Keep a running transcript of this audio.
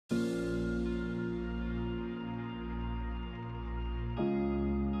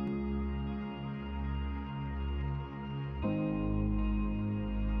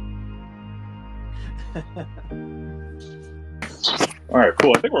All right,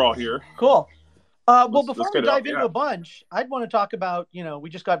 cool. I think we're all here. Cool. Well, before we dive into a bunch, I'd want to talk about, we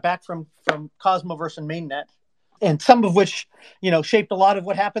just got back from Cosmoverse and Mainnet, and some of which, shaped a lot of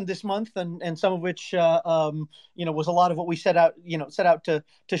what happened this month, and some of which, was a lot of what we set out to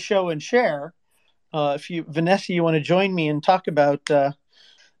show and share. Vanessa, you want to join me and talk about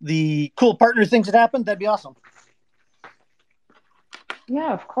the cool partner things that happened, that'd be awesome.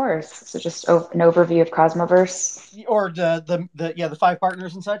 Yeah, of course. So just an overview of Cosmoverse. Or the 5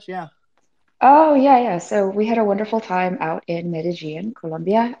 partners and such, yeah. Oh, yeah. So we had a wonderful time out in Medellin,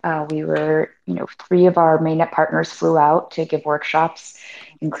 Colombia. We were, 3 of our mainnet partners flew out to give workshops,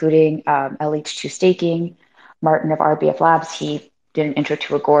 including LH2 Staking, Martin of RBF Labs. He did an intro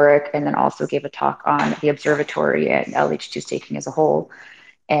to Agoric and then also gave a talk on the observatory and LH2 Staking as a whole.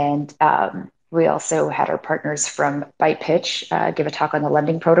 And we also had our partners from BytePitch give a talk on the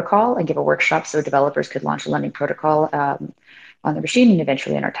lending protocol and give a workshop so developers could launch a lending protocol on the machine and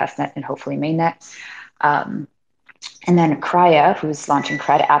eventually in our testnet and hopefully mainnet. And then Crya, who's launching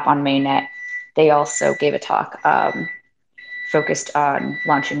Credit app on mainnet, they also gave a talk focused on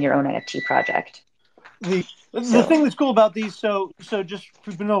launching your own NFT project. The thing that's cool about these, so just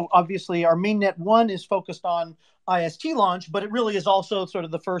obviously our mainnet 1 is focused on IST launch, but it really is also sort of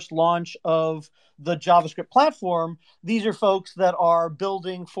the first launch of the JavaScript platform. These are folks that are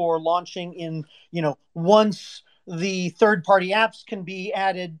building for launching in, once the third-party apps can be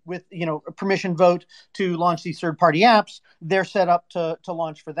added with, a permission vote to launch these third-party apps, they're set up to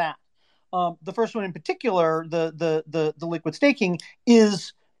launch for that. The first one in particular, the liquid staking,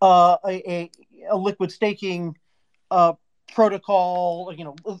 is a liquid staking protocol.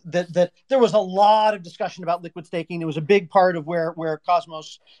 That there was a lot of discussion about liquid staking. It was a big part of where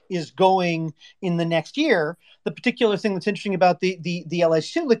Cosmos is going in the next year. The particular thing that's interesting about the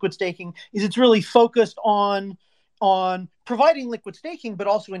LH2 liquid staking is it's really focused on providing liquid staking, but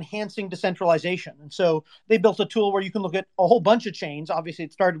also enhancing decentralization. And so they built a tool where you can look at a whole bunch of chains. Obviously,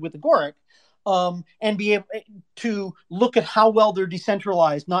 it started with Agoric, and be able to look at how well they're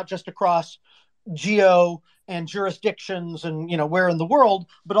decentralized, not just across geo and jurisdictions and, where in the world,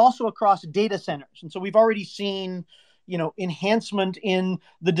 but also across data centers. And so we've already seen, enhancement in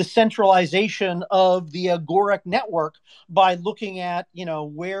the decentralization of the Agoric network by looking at,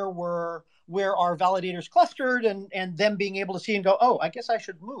 where our validators clustered and them being able to see and go, oh, I guess I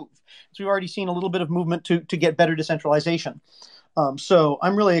should move. So we've already seen a little bit of movement to get better decentralization. So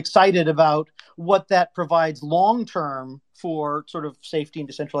I'm really excited about what that provides long-term for sort of safety and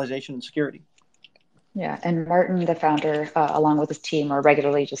decentralization and security. Yeah, and Martin, the founder, along with his team, are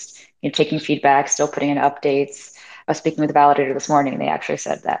regularly just taking feedback, still putting in updates. I was speaking with the validator this morning, and they actually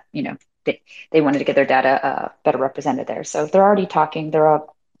said that they wanted to get their data better represented there. So they're already talking. They're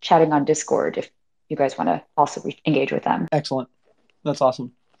all chatting on Discord if you guys want to also engage with them. Excellent. That's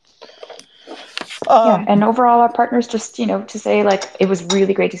awesome. Yeah, and overall, our partners just, to say, it was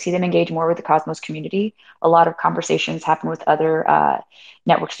really great to see them engage more with the Cosmos community. A lot of conversations happened with other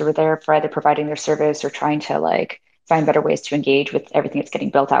networks that were there for either providing their service or trying to, find better ways to engage with everything that's getting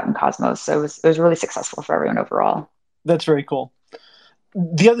built out in Cosmos. So it was really successful for everyone overall. That's very cool.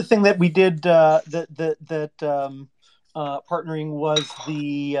 The other thing that we did partnering was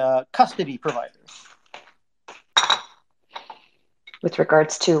the custody providers. With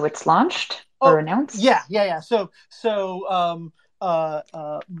regards to what's launched or announced? Yeah. So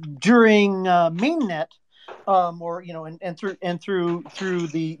during mainnet, and through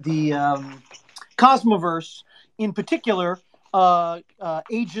the Cosmoverse in particular,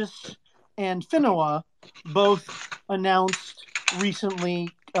 Aegis and Fiona both announced recently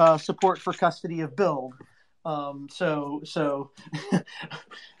support for custody of build. So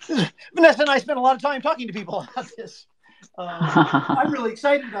Vanessa and I spent a lot of time talking to people about this. I'm really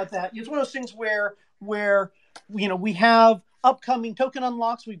excited about that. It's one of those things where we have upcoming token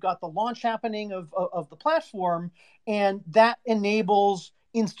unlocks. We've got the launch happening of the platform, and that enables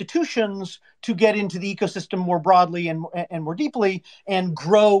institutions to get into the ecosystem more broadly and more deeply and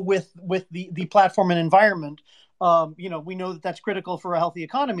grow with the platform and environment. We know that that's critical for a healthy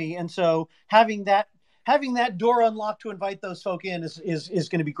economy, and so having that door unlocked to invite those folk in is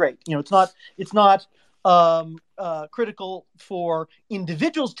going to be great. It's not critical for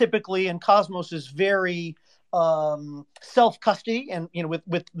individuals typically, and Cosmos is very self-custody, and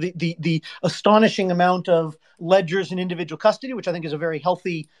with the astonishing amount of ledgers and individual custody, which I think is a very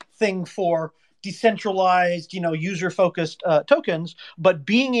healthy thing for decentralized, user-focused tokens. But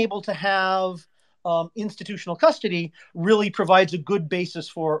being able to have institutional custody really provides a good basis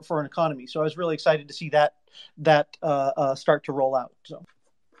for an economy. So I was really excited to see that start to roll out. So.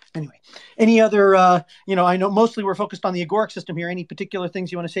 Anyway, any other, I know mostly we're focused on the Agoric system here. Any particular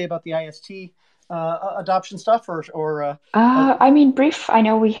things you want to say about the IST adoption stuff or I mean, brief. I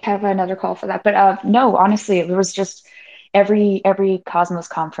know we have another call for that, but no, honestly, it was just every Cosmos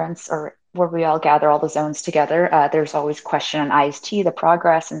conference or where we all gather all the zones together. There's always question on IST, the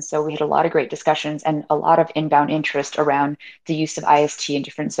progress, and so we had a lot of great discussions and a lot of inbound interest around the use of IST in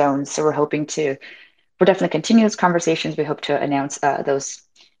different zones. So we're definitely continue those conversations. We hope to announce those,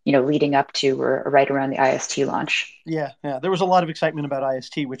 leading up to or right around the IST launch. Yeah. There was a lot of excitement about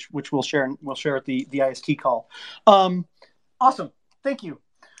IST, which we'll share at the IST call. Awesome. Thank you.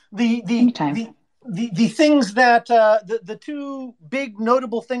 Anytime. The things that the two big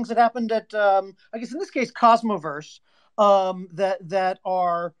notable things that happened at I guess in this case Cosmoverse that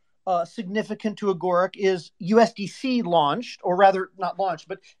are significant to Agoric is USDC launched, or rather not launched,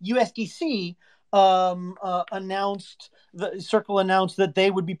 but USDC Circle announced that they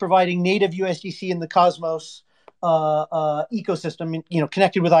would be providing native USDC in the Cosmos ecosystem,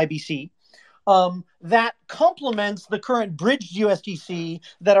 connected with IBC. That complements the current bridged USDC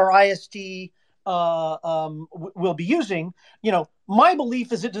that our IST will be using. My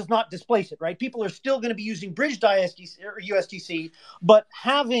belief is it does not displace it, right? People are still going to be using bridged ISDC or USDC, but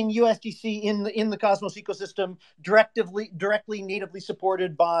having USDC in the Cosmos ecosystem directly natively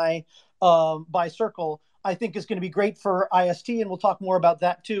supported by Circle, I think is going to be great for IST, and we'll talk more about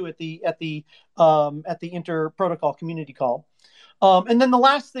that too at the inter-protocol community call. And then the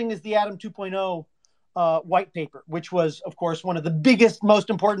last thing is the Atom 2.0 white paper, which was, of course, one of the biggest, most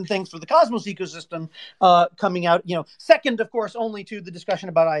important things for the Cosmos ecosystem coming out. Second, of course, only to the discussion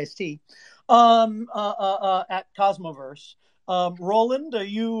about IST at Cosmoverse. Roland,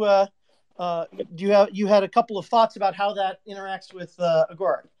 you had a couple of thoughts about how that interacts with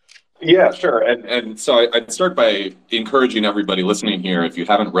Agoric? Yeah, sure. And so I'd start by encouraging everybody listening here, if you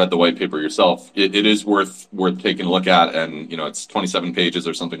haven't read the white paper yourself, it is worth taking a look at. And, it's 27 pages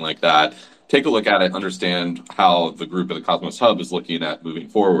or something like that. Take a look at it, understand how the group at the Cosmos Hub is looking at moving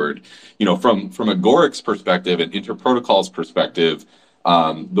forward. From Agoric's perspective and Interprotocol's perspective,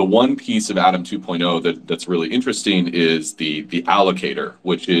 the one piece of Atom 2.0 that's really interesting is the allocator,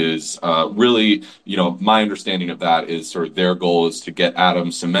 which is really, my understanding of that is sort of their goal is to get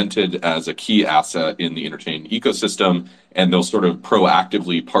Atom cemented as a key asset in the interchain ecosystem, and they'll sort of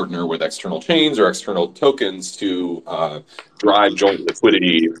proactively partner with external chains or external tokens to drive joint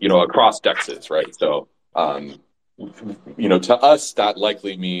liquidity, across dexes, right? So, to us, that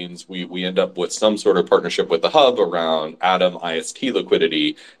likely means we end up with some sort of partnership with the hub around Atom IST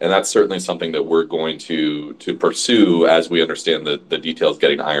liquidity, and that's certainly something that we're going to pursue as we understand the details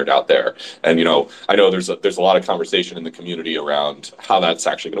getting ironed out there. And I know there's a lot of conversation in the community around how that's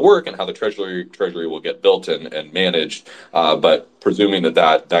actually going to work and how the treasury will get built and managed. But presuming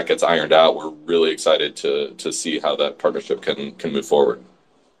that gets ironed out, we're really excited to see how that partnership can move forward.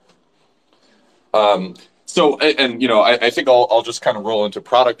 So, I think I'll just kind of roll into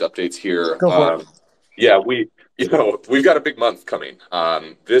product updates here. Go for it. Yeah, we've got a big month coming.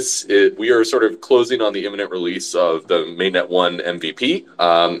 We are sort of closing on the imminent release of the Mainnet 1 MVP.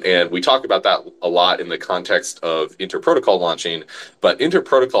 And we talk about that a lot in the context of Interprotocol launching, but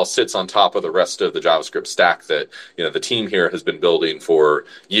Interprotocol sits on top of the rest of the JavaScript stack that, the team here has been building for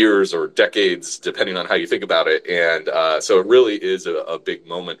years or decades, depending on how you think about it. And so it really is a big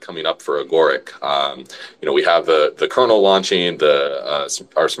moment coming up for Agoric. We have the kernel launching,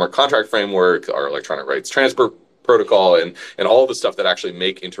 our smart contract framework, our electronic rights transfer protocol, and all the stuff that actually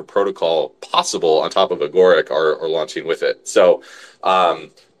make Interprotocol possible on top of Agoric are launching with it. So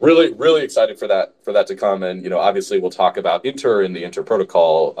really, really excited for that to come. And, obviously we'll talk about Inter in the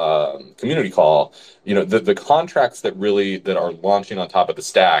Interprotocol community call. The contracts that are launching on top of the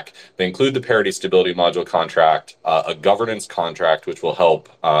stack, they include the parity stability module contract, a governance contract, which will help,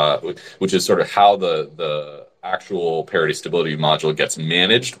 which is sort of how the actual parity stability module gets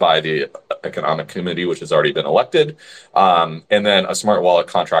managed by the economic committee, which has already been elected. And then a smart wallet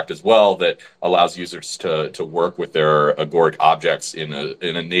contract as well that allows users to work with their Agoric objects in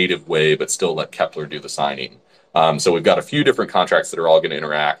a native way, but still let Kepler do the signing. So we've got a few different contracts that are all going to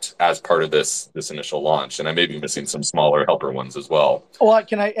interact as part of this initial launch, and I may be missing some smaller helper ones as well. Well,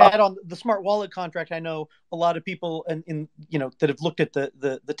 can I add on the smart wallet contract? I know a lot of people that have looked at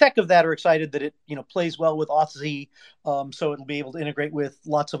the tech of that are excited that it plays well with Auth-Z, so it'll be able to integrate with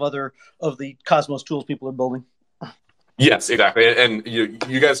lots of other of the Cosmos tools people are building. Yes, exactly. And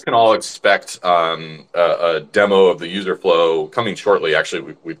you guys can all expect a demo of the user flow coming shortly.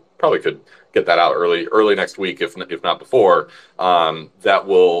 Actually, we probably could get that out early next week, if not before. That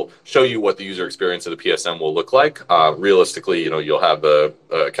will show you what the user experience of the PSM will look like. Realistically, you'll have the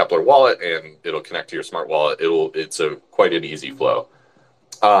Kepler wallet, and it'll connect to your smart wallet. It's a quite an easy flow.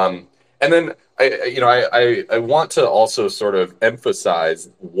 And then I want to also sort of emphasize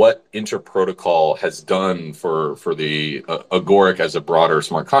what Interprotocol has done for the Agoric as a broader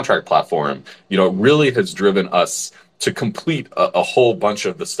smart contract platform. It really has driven us to complete a whole bunch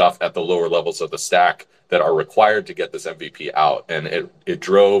of the stuff at the lower levels of the stack that are required to get this MVP out, and it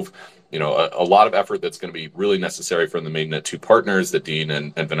drove a lot of effort that's going to be really necessary from the mainnet 2 partners that Dean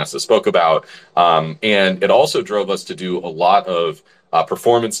and Vanessa spoke about. And it also drove us to do a lot of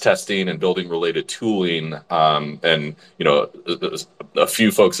performance testing and building related tooling. And a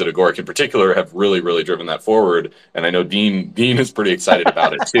few folks at Agoric in particular have really driven that forward. And I know Dean is pretty excited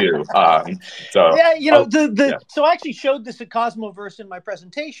about it too. So yeah, yeah. So I actually showed this at Cosmoverse in my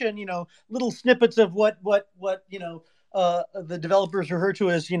presentation. Little snippets of what the developers refer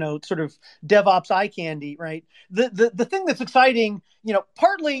to as sort of DevOps eye candy, right? The thing that's exciting,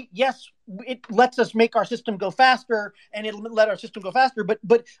 partly yes, it lets us make our system go faster, and it'll let our system go faster, but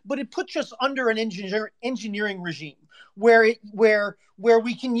it puts us under an engineering regime where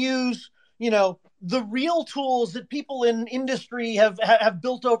we can use the real tools that people in industry have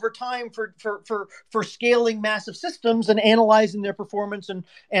built over time for scaling massive systems and analyzing their performance,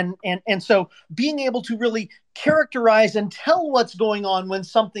 and so being able to really characterize and tell what's going on when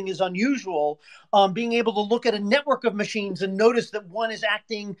something is unusual, being able to look at a network of machines and notice that one is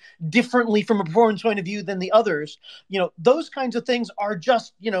acting differently from a performance point of view than the others. Those kinds of things are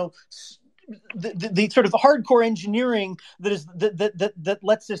just the sort of hardcore engineering that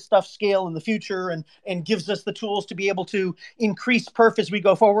lets this stuff scale in the future and gives us the tools to be able to increase perf as we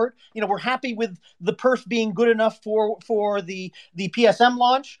go forward. We're happy with the perf being good enough for the PSM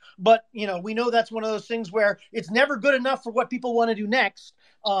launch, but we know that's one of those things where it's never good enough for what people want to do next.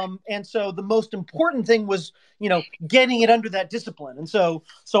 And so the most important thing was getting it under that discipline. And so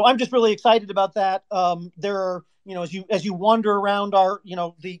I'm just really excited about that. There are as you wander around our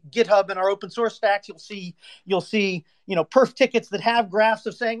the GitHub and our open source stacks, you'll see perf tickets that have graphs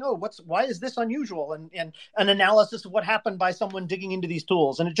of saying, oh, why is this unusual, and an analysis of what happened by someone digging into these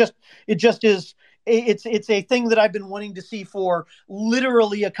tools. And it just is. It's a thing that I've been wanting to see for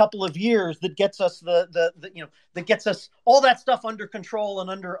literally a couple of years, that gets us that gets us all that stuff under control and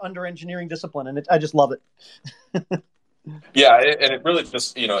under engineering discipline, and I just love it. Yeah, and it really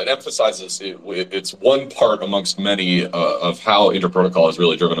just it emphasizes it's one part amongst many of how Interprotocol has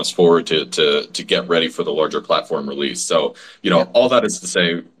really driven us forward to get ready for the larger platform release. So all that is to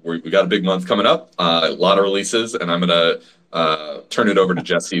say, we got a big month coming up, a lot of releases, and I'm gonna turn it over to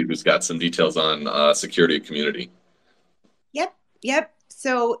Jesse, who's got some details on security community. Yep.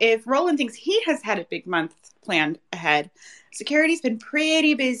 So if Roland thinks he has had a big month planned ahead, security's been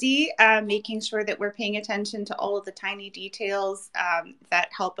pretty busy making sure that we're paying attention to all of the tiny details that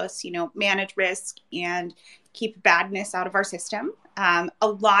help us, manage risk and keep badness out of our system. A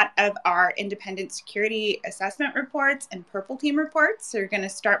lot of our independent security assessment reports and Purple Team reports are going to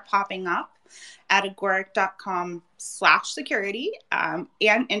start popping up at agoric.com/security and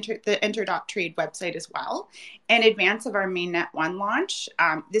the enter.trade website as well, in advance of our mainnet 1 launch.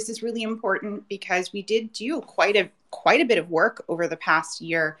 This is really important because we did do quite a bit of work over the past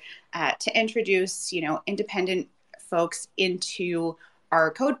year to introduce, independent folks into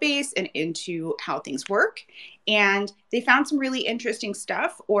our code base and into how things work. And they found some really interesting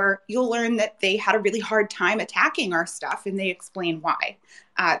stuff, or you'll learn that they had a really hard time attacking our stuff, and they explain why.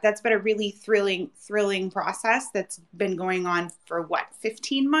 That's been a really thrilling process that's been going on for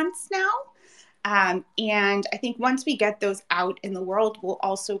 15 months now. And I think once we get those out in the world, we'll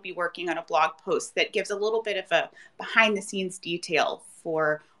also be working on a blog post that gives a little bit of a behind the scenes detail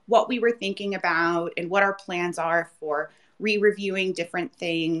for what we were thinking about and what our plans are for re-reviewing different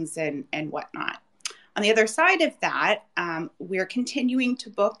things and whatnot. On the other side of that, we're continuing to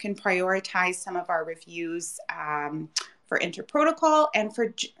book and prioritize some of our reviews for Interprotocol and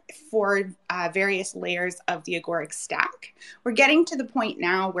for various layers of the Agoric stack. We're getting to the point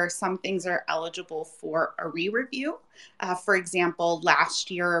now where some things are eligible for a re-review. For example, last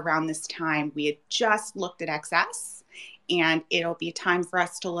year around this time, we had just looked at XS, and it'll be time for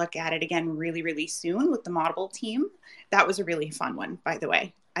us to look at it again really soon with the Moddable team. That was a really fun one, by the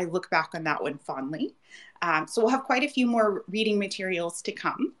way. I look back on that one fondly. So we'll have quite a few more reading materials to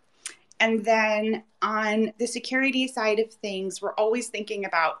come. And then on the security side of things, we're always thinking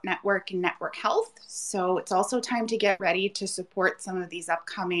about network and network health. So it's also time to get ready to support some of these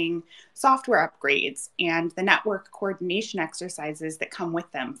upcoming software upgrades and the network coordination exercises that come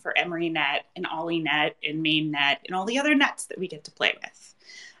with them for EmeryNet and OllieNet and MainNet and all the other nets that we get to play with.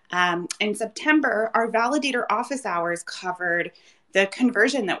 In September, our Validator office hours covered the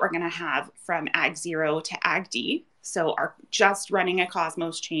conversion that we're going to have from Ag0 to AgD. So our just running a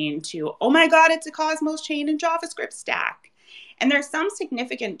Cosmos chain to, oh my God, it's a Cosmos chain in JavaScript stack. And there's some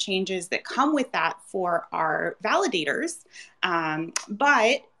significant changes that come with that for our validators.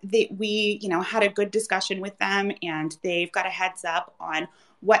 But we had a good discussion with them, and they've got a heads up on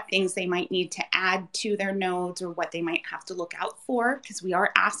what things they might need to add to their nodes or what they might have to look out for, because we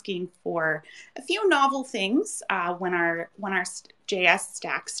are asking for a few novel things when our JS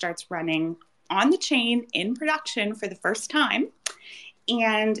stack starts running on the chain in production for the first time.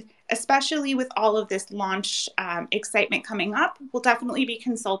 And especially with all of this launch excitement coming up, we'll definitely be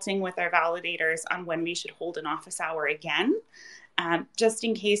consulting with our validators on when we should hold an office hour again, just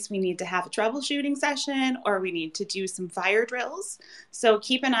in case we need to have a troubleshooting session or we need to do some fire drills. So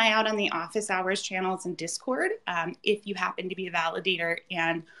keep an eye out on the office hours channels in Discord if you happen to be a validator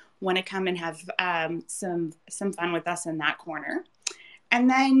and want to come and have some fun with us in that corner. And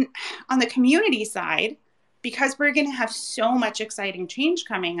then on the community side, because we're going to have so much exciting change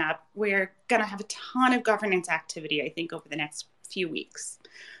coming up, we're going to have a ton of governance activity, I think, over the next few weeks.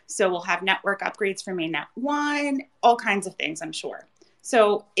 So we'll have network upgrades for Mainnet 1, all kinds of things, I'm sure.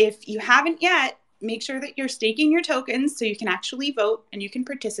 So if you haven't yet, make sure that you're staking your tokens so you can actually vote and you can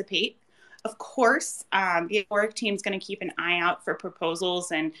participate. Of course, the Agoric team is going to keep an eye out for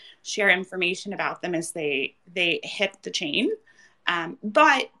proposals and share information about them as they hit the chain.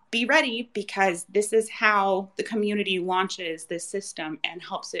 But be ready, because this is how the community launches this system and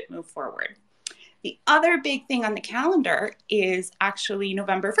helps it move forward. The other big thing on the calendar is actually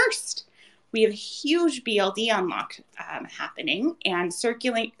November 1st. We have a huge BLD unlock happening, and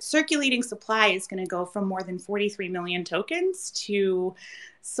circulating supply is going to go from more than 43 million tokens to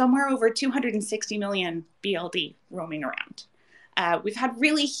somewhere over 260 million BLD roaming around. We've had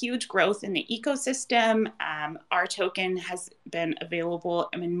really huge growth in the ecosystem. Our token has been available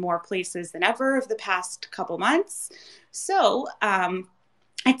in more places than ever over the past couple months. So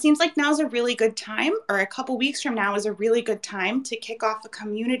it seems like now's a really good time, or a couple weeks from now is a really good time to kick off a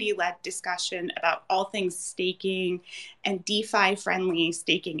community-led discussion about all things staking and DeFi-friendly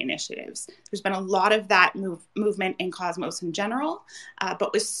staking initiatives. There's been a lot of that movement in Cosmos in general,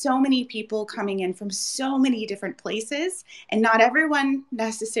 but with so many people coming in from so many different places, and not everyone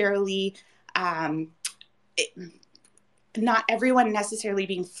necessarily being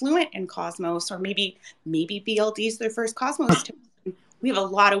fluent in Cosmos, or maybe BLD is their first Cosmos token. We have a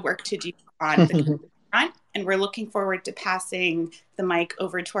lot of work to do on the front, and we're looking forward to passing the mic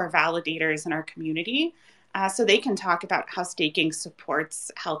over to our validators in our community so they can talk about how staking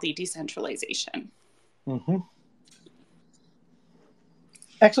supports healthy decentralization. Mm-hmm.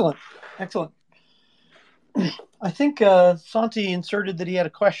 Excellent. I think Santi inserted that he had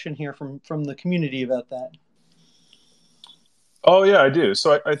a question here from the community about that. Oh, yeah, I do.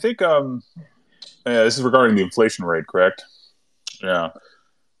 So I think this is regarding the inflation rate, correct? Yeah.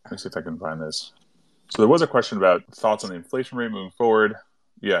 Let me see if I can find this. So there was a question about thoughts on the inflation rate moving forward.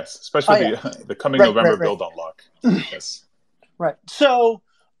 Yes, especially the coming November build unlock. Yes. Right. So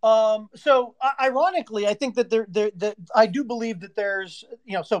ironically, I think that I do believe that there's,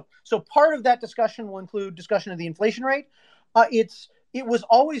 so part of that discussion will include discussion of the inflation rate. It was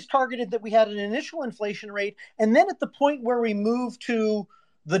always targeted that we had an initial inflation rate, and then at the point where we move to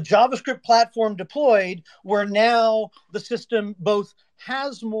the JavaScript platform deployed, where now the system both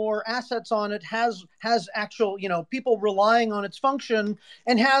has more assets on it, has actual, people relying on its function,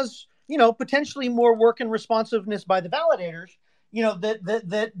 and has, potentially more work and responsiveness by the validators,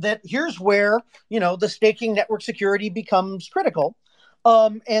 that here's where, the staking network security becomes critical.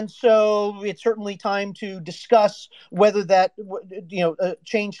 And so it's certainly time to discuss whether that,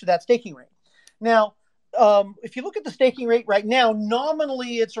 change to that staking rate. Now, if you look at the staking rate right now,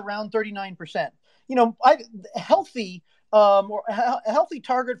 nominally it's around 39%. A healthy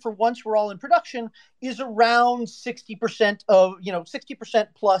target for once we're all in production is around 60% of 60%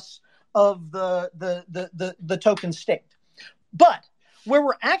 plus of the token staked. But where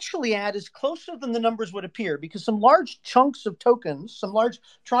we're actually at is closer than the numbers would appear, because some large chunks of tokens, some large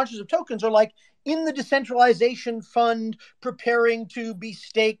tranches of tokens are like in the decentralization fund preparing to be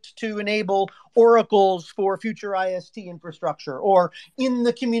staked to enable oracles for future IST infrastructure, or in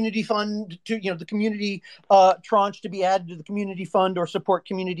the community fund to, the community tranche to be added to the community fund or support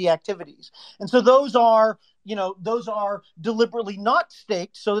community activities. And so those are deliberately not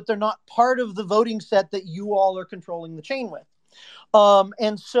staked so that they're not part of the voting set that you all are controlling the chain with.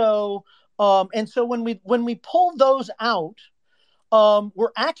 And so when we pull those out,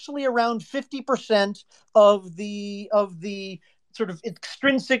 we're actually around 50% of the sort of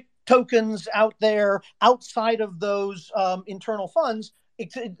extrinsic tokens out there outside of those internal funds.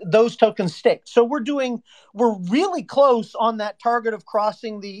 Those tokens staked. So we're really close on that target of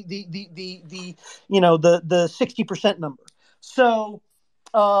crossing the 60% number. So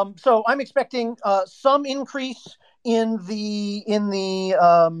I'm expecting some increase in the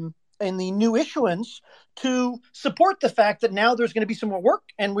new issuance to support the fact that now there's going to be some more work,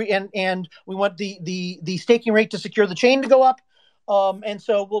 and we want the staking rate to secure the chain to go up, and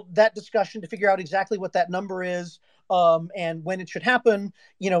so that discussion to figure out exactly what that number is and when it should happen,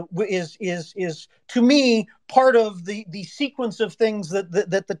 is to me part of the sequence of things that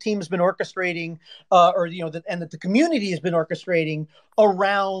the team has been orchestrating, and that the community has been orchestrating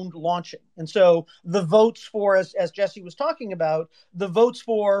around launching. And so the votes for, as Jesse was talking about, the votes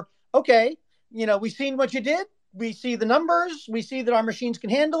for, okay, we've seen what you did. We see the numbers. We see that our machines can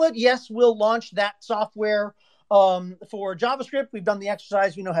handle it. Yes, we'll launch that software for JavaScript. We've done the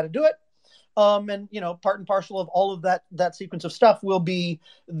exercise. We know how to do it. And part and parcel of all of that sequence of stuff will be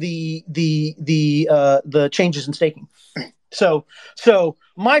the changes in staking. So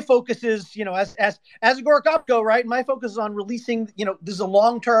my focus is, as Agoric Opco, right? My focus is on releasing. This is a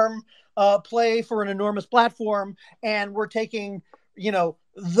long-term play for an enormous platform, and we're taking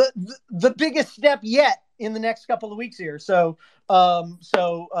the biggest step yet in the next couple of weeks here. So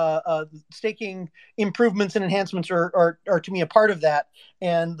staking improvements and enhancements are to me a part of that,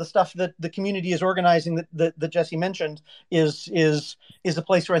 and the stuff that the community is organizing that Jesse mentioned is a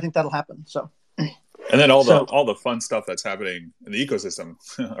place where I think that'll happen. So. And then all the fun stuff that's happening in the ecosystem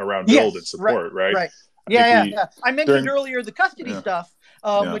around build and support, right? Right. Yeah. I mentioned earlier the custody stuff,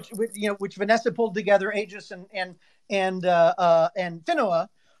 which Vanessa pulled together, Aegis and Fiona.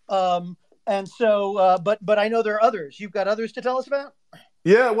 And so, but I know there are others. You've got others to tell us about?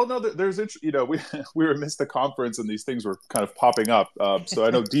 Yeah, well, no, there's, we were missed the conference and these things were kind of popping up. So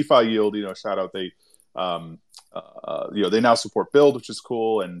I know DeFi Yield, shout out, they now support Build, which is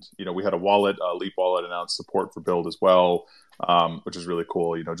cool. And, we had a wallet, Leap Wallet, announced support for Build as well, which is really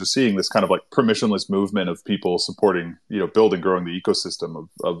cool. Just seeing this kind of like permissionless movement of people supporting, Build and growing the ecosystem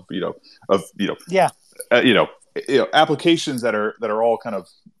of applications that are all kind of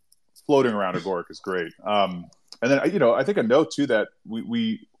floating around Agoric is great. And then, I think a note too that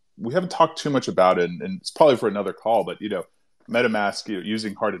we haven't talked too much about it, and it's probably for another call, but, MetaMask,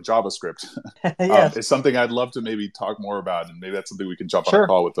 using hardened JavaScript yes. is something I'd love to maybe talk more about. And maybe that's something we can jump on a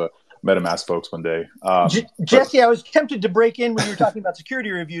call with the MetaMask folks one day. Jesse, I was tempted to break in when you were talking about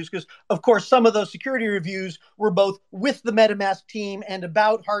security reviews, because, of course, some of those security reviews were both with the MetaMask team and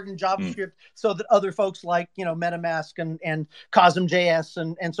about hardened JavaScript so that other folks like, MetaMask and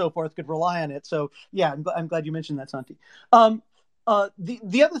Cosm.js and so forth could rely on it. So, yeah, I'm glad you mentioned that, Santi.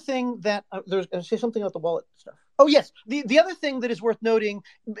 The other thing that I say something about the wallet stuff. Oh yes, the other thing that is worth noting,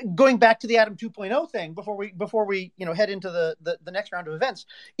 going back to the Atom 2.0 thing before we head into the next round of events,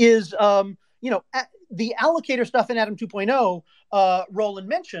 is the allocator stuff in Atom 2.0. Roland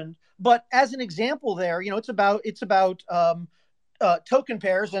mentioned, but as an example, there, it's about token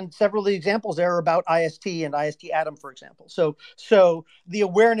pairs, and several of the examples there are about IST and IST Atom, for example. So the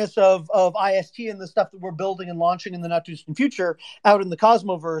awareness of IST and the stuff that we're building and launching in the not too distant future out in the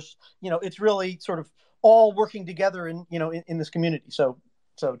Cosmoverse, it's really sort of all working together in this community. So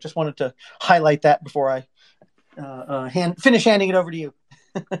just wanted to highlight that before I finish handing it over to you.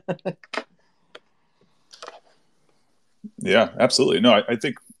 Yeah, absolutely. No, I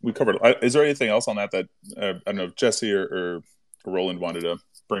think we covered. Is there anything else on that I don't know if Jesse or Roland wanted to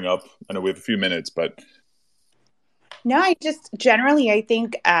bring up? I know we have a few minutes, but no, I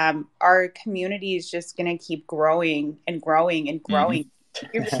think our community is just going to keep growing and growing and growing.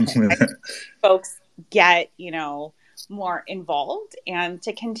 Folks get more involved, and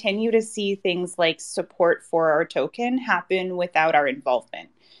to continue to see things like support for our token happen without our involvement.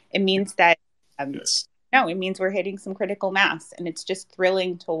 It means that it means we're hitting some critical mass, and it's just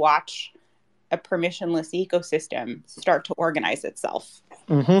thrilling to watch a permissionless ecosystem start to organize itself.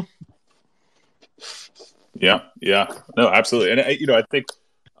 Mm-hmm. Yeah, no, absolutely. And I think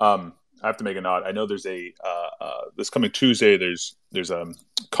I have to make a nod. I know there's a this coming Tuesday. There's a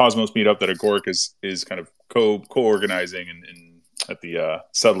Cosmos meetup that Agoric is kind of co-organizing at the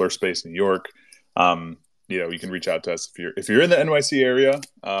Settler Space in New York. You can reach out to us if you're in the NYC area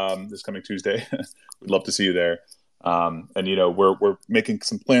this coming Tuesday. We'd love to see you there. And we're making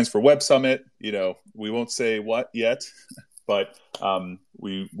some plans for Web Summit. We won't say what yet, but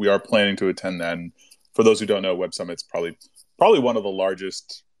we are planning to attend that. And for those who don't know, Web Summit's probably one of the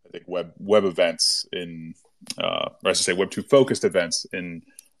largest, I think, web events or I should say Web 2 focused events in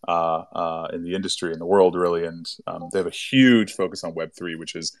the industry, in the world, really. And they have a huge focus on Web 3,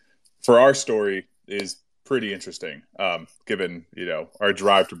 which is, for our story, is pretty interesting, given our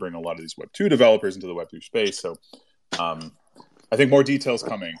drive to bring a lot of these Web 2 developers into the Web 2 space. So I think more details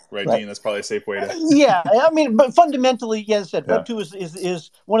coming, right, Dean? That's probably a safe way to. Yeah, I mean, but fundamentally, as I said, Web 2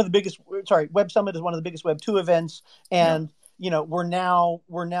 is one of the biggest. Sorry, Web Summit is one of the biggest Web 2 events, and we're now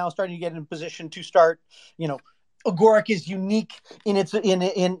starting to get in a position to start. Agoric is unique in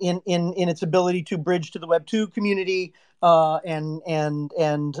its ability to bridge to the Web 2 community and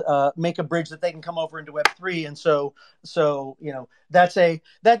make a bridge that they can come over into Web 3, and so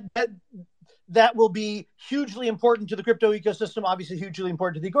that will be hugely important to the crypto ecosystem, obviously hugely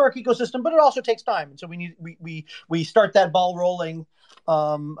important to the Agoric ecosystem, but it also takes time. And so we start that ball rolling,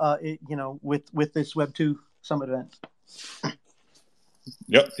 with this Web 2 Summit event.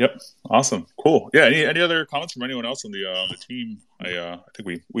 Yep. Awesome. Cool. Yeah. Any other comments from anyone else on the team? I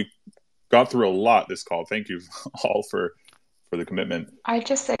think we got through a lot this call. Thank you all for the commitment. I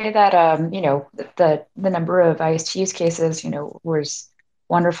just say that, the number of IST use cases, was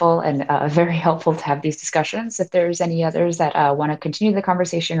wonderful and very helpful to have these discussions. If there's any others that want to continue the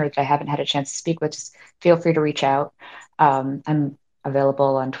conversation or that I haven't had a chance to speak with, just feel free to reach out. I'm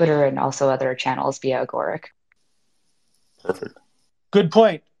available on Twitter and also other channels via Agoric. Perfect. Good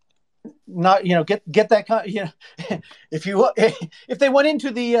point. Not get that if they went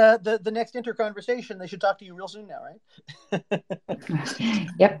into the next conversation, they should talk to you real soon now, right?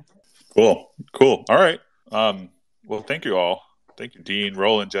 Yep. Cool. All right. Well, thank you all. Thank you, Dean,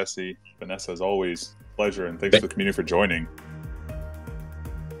 Roland, Jesse, Vanessa, as always. Pleasure, and thanks to the community for joining.